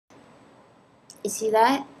You see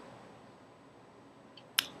that?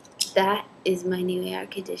 That is my new air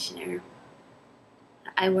conditioner.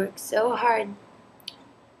 I worked so hard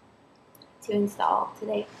to install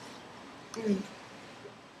today.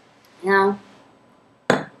 Now,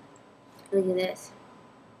 look at this.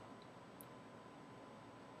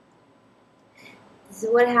 This is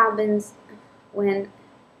what happens when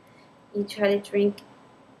you try to drink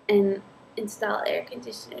and install air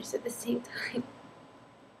conditioners at the same time.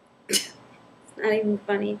 It's not even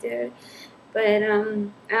funny, dude. But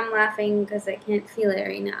I'm laughing because I can't feel it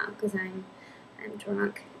right now because I'm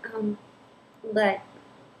drunk. But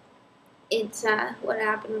it's what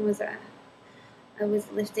happened was I was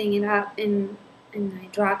lifting it up and I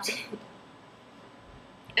dropped it.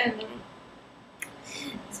 And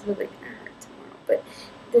it's really gonna hurt tomorrow. But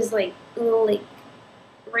there's like little like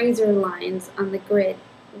razor lines on the grid,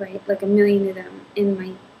 right? Like a million of them, and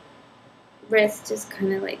my wrist just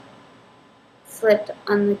kind of like slipped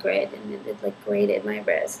on the grid, and it like grated my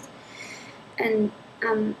wrist. And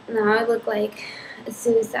now I look like a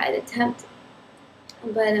suicide attempt.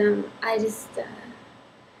 But I just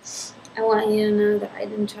I want you to know that I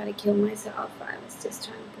didn't try to kill myself. I was just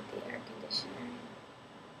trying to put the air conditioner in.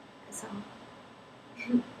 That's all.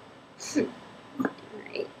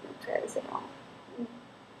 Alright, I'll try this at all.